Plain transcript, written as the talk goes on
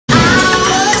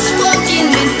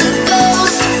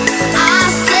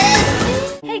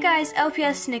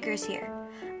LPS Snickers here.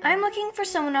 I'm looking for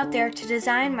someone out there to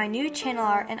design my new channel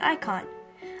art and icon.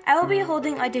 I will be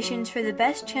holding auditions for the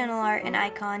best channel art and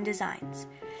icon designs.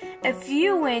 If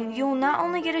you win, you will not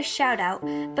only get a shout out,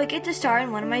 but get to star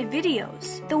in one of my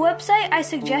videos. The website I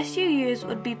suggest you use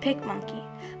would be Picmonkey,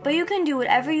 but you can do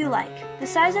whatever you like. The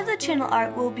size of the channel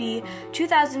art will be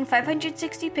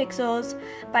 2,560 pixels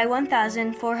by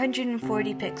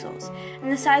 1,440 pixels,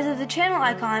 and the size of the channel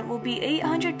icon will be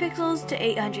 800 pixels to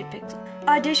 800 pixels.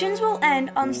 Auditions will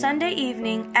end on Sunday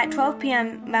evening at 12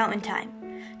 p.m. Mountain Time.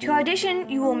 To audition,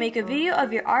 you will make a video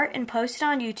of your art and post it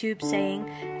on YouTube saying,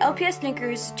 LPS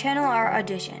Snickers Channel Art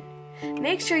Audition.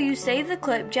 Make sure you save the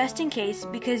clip just in case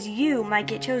because you might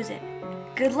get chosen.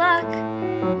 Good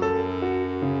luck!